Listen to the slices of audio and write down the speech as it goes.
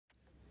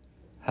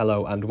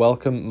Hello and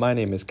welcome, my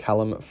name is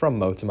Callum from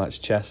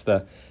Motormatch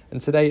Chester, and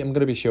today I'm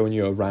going to be showing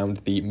you around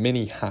the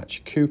mini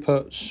hatch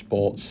Cooper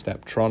Sport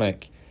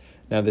Steptronic.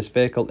 Now this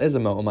vehicle is a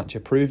Motormatch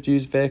approved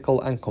used vehicle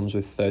and comes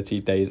with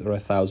 30 days or a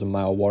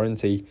 1,000-mile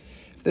warranty.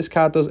 If this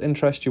car does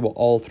interest you at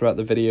all throughout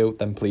the video,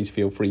 then please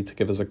feel free to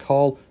give us a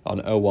call on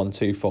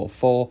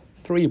 01244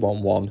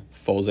 311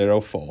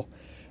 404.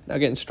 Now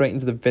getting straight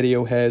into the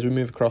video here as we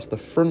move across the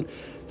front,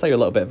 I'll tell you a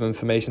little bit of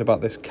information about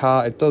this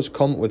car. It does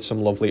come with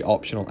some lovely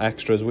optional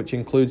extras, which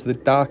includes the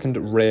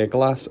darkened rear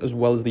glass as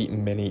well as the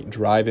mini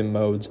driving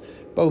modes,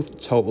 both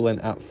totaling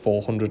at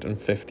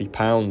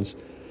 £450.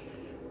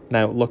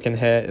 Now looking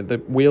here at the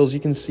wheels,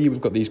 you can see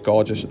we've got these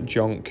gorgeous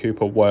John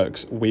Cooper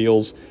Works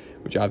wheels,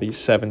 which are the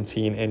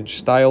 17-inch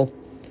style,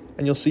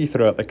 and you'll see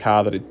throughout the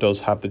car that it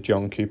does have the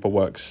John Cooper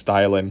Works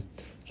styling.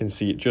 You can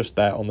see it just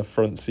there on the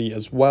front seat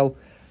as well.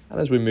 And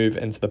as we move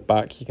into the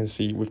back, you can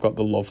see we've got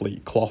the lovely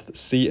cloth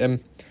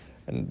seating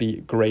and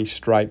the grey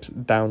stripes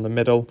down the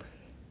middle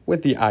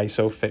with the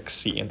ISOFIX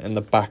seating in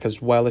the back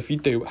as well if you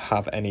do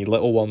have any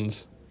little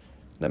ones.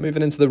 Now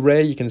moving into the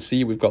rear, you can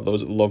see we've got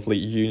those lovely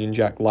Union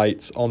Jack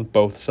lights on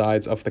both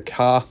sides of the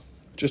car.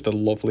 Just a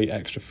lovely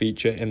extra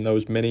feature in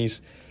those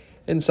minis.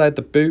 Inside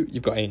the boot,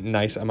 you've got a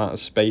nice amount of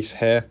space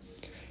here.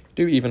 You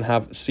do even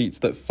have seats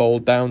that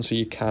fold down so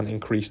you can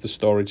increase the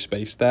storage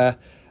space there,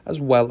 as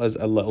well as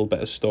a little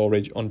bit of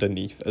storage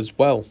underneath as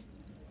well.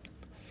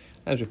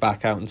 As we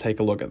back out and take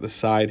a look at the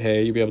side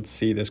here, you'll be able to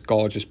see this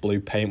gorgeous blue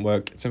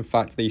paintwork. It's in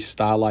fact the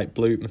Starlight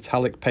Blue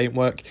metallic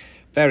paintwork.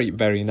 Very,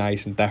 very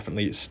nice and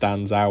definitely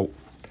stands out.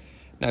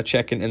 Now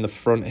checking in the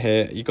front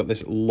here, you've got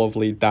this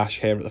lovely dash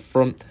here at the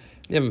front.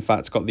 You've in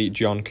fact got the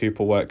John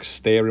Cooper Works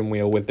steering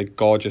wheel with the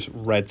gorgeous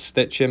red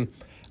stitching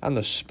and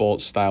the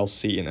sports style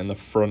seating in the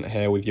front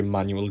here with your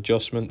manual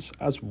adjustments,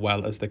 as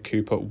well as the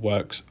Cooper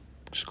Works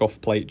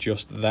scuff plate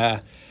just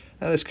there.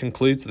 Now this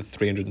concludes the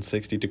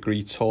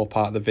 360-degree tour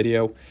part of the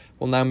video.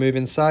 We'll now move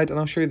inside and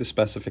I'll show you the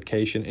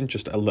specification in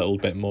just a little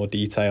bit more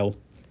detail.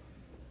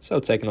 So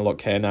taking a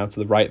look here now to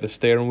the right of the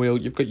steering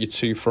wheel, you've got your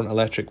two front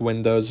electric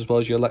windows as well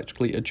as your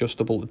electrically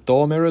adjustable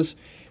door mirrors.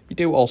 You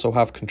do also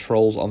have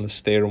controls on the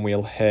steering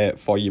wheel here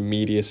for your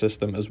media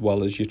system as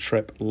well as your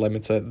trip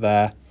limiter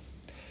there.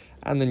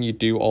 And then you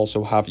do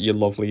also have your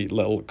lovely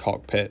little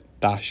cockpit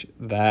dash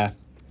there.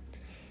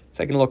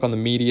 Taking a look on the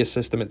media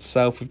system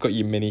itself, we've got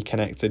your Mini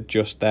connected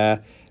just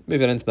there.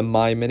 Moving into the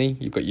My Mini,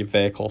 you've got your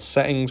vehicle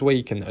settings where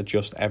you can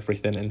adjust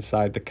everything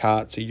inside the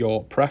car to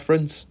your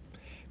preference.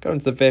 Going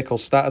to the vehicle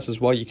status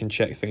as well, you can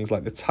check things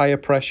like the tyre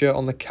pressure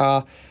on the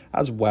car,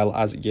 as well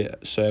as your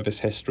service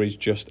histories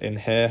just in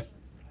here.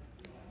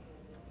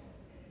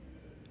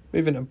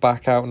 Moving it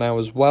back out now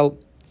as well,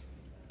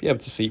 be able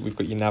to see we've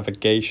got your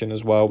navigation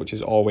as well, which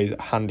is always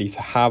handy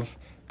to have.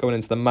 Going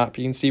into the map,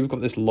 you can see we've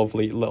got this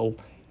lovely little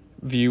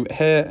view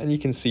here, and you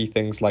can see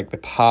things like the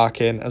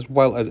parking as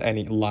well as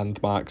any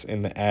landmarks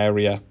in the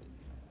area.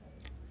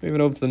 Moving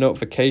over to the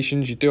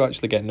notifications, you do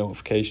actually get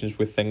notifications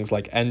with things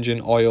like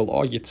engine oil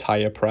or your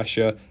tyre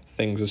pressure,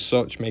 things as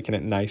such, making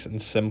it nice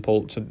and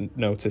simple to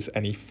notice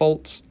any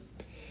faults.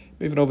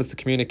 Moving over to the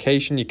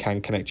communication, you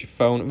can connect your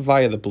phone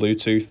via the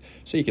Bluetooth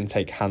so you can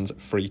take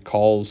hands-free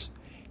calls.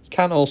 You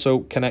can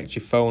also connect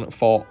your phone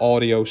for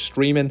audio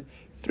streaming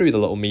through the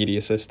little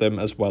media system,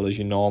 as well as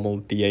your normal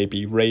DAB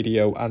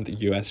radio and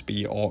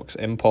USB aux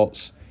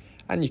inputs,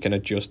 and you can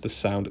adjust the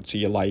sound to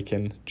your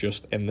liking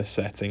just in the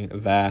setting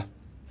there.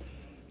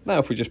 Now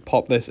if we just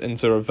pop this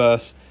into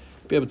reverse,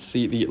 you'll be able to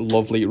see the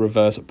lovely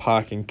reverse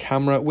parking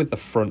camera with the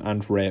front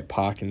and rear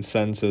parking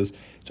sensors.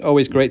 It's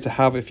always great to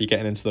have if you're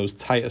getting into those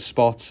tighter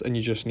spots and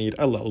you just need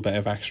a little bit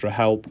of extra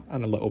help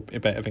and a little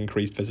bit of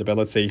increased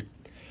visibility.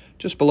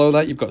 Just below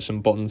that, you've got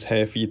some buttons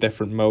here for your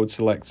different mode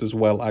selects as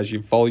well as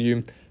your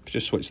volume. If you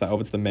just switch that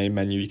over to the main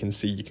menu, you can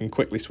see you can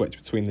quickly switch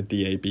between the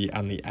DAB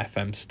and the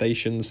FM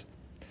stations.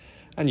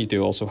 And you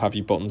do also have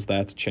your buttons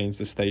there to change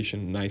the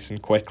station nice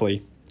and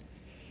quickly.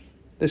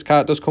 This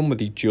car does come with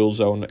the dual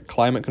zone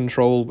climate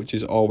control, which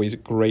is always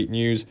great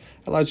news.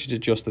 It allows you to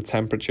adjust the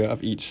temperature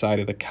of each side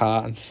of the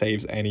car and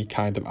saves any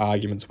kind of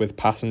arguments with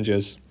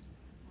passengers.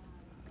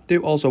 You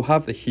do also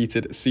have the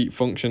heated seat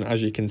function,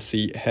 as you can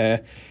see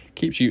here.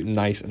 Keeps you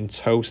nice and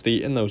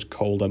toasty in those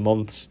colder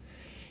months.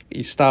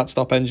 Your start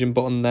stop engine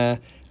button there,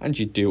 and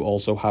you do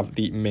also have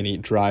the mini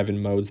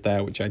driving modes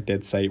there, which I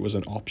did say was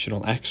an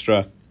optional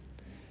extra.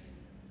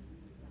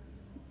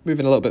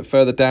 Moving a little bit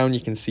further down, you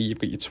can see you've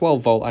got your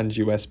 12 volt and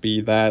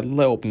USB there,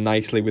 lit up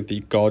nicely with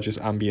the gorgeous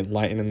ambient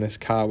lighting in this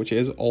car, which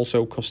is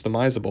also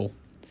customizable.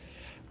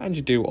 And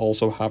you do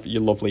also have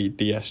your lovely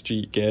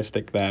DSG gear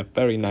stick there,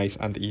 very nice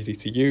and easy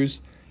to use.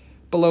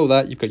 Below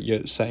that, you've got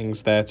your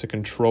settings there to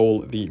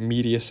control the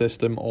media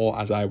system, or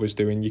as I was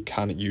doing, you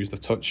can use the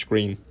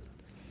touchscreen.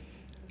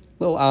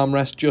 Little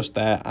armrest just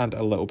there and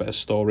a little bit of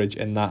storage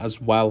in that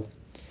as well.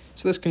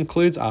 So this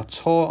concludes our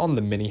tour on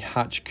the mini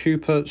hatch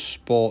Cooper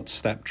Sport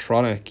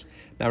Steptronic.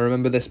 Now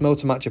remember, this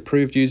Motormatch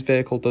approved used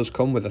vehicle does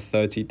come with a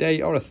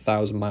 30-day or a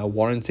 1,000-mile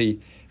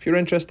warranty. If you're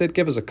interested,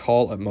 give us a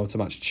call at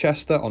Motormatch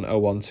Chester on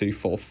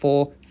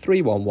 01244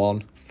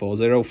 311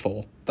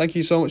 404. Thank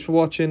you so much for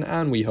watching,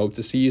 and we hope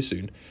to see you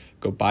soon.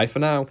 Goodbye for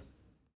now.